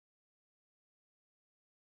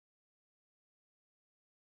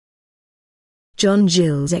John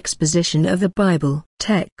Gill's Exposition of the Bible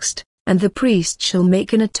text. And the priest shall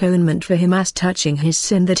make an atonement for him as touching his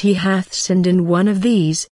sin that he hath sinned in one of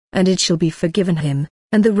these, and it shall be forgiven him,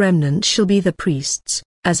 and the remnant shall be the priest's,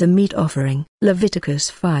 as a meat offering. Leviticus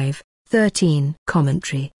 5:13.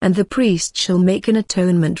 Commentary. And the priest shall make an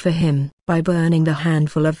atonement for him by burning the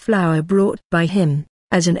handful of flour brought by him,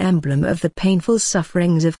 as an emblem of the painful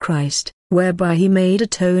sufferings of Christ, whereby he made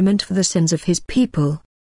atonement for the sins of his people.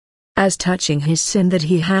 As touching his sin that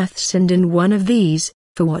he hath sinned in one of these,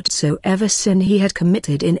 for whatsoever sin he had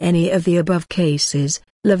committed in any of the above cases,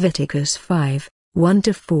 Leviticus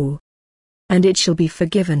 5:1-4. And it shall be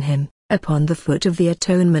forgiven him, upon the foot of the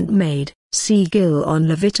atonement made, see Gill on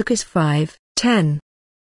Leviticus 5:10.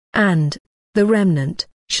 And the remnant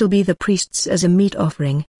shall be the priest's as a meat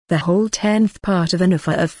offering. The whole 10th part of an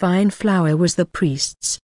ephah of fine flour was the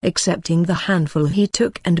priest's, excepting the handful he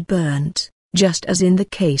took and burnt, just as in the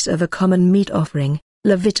case of a common meat offering,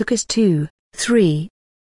 Leviticus 2:3.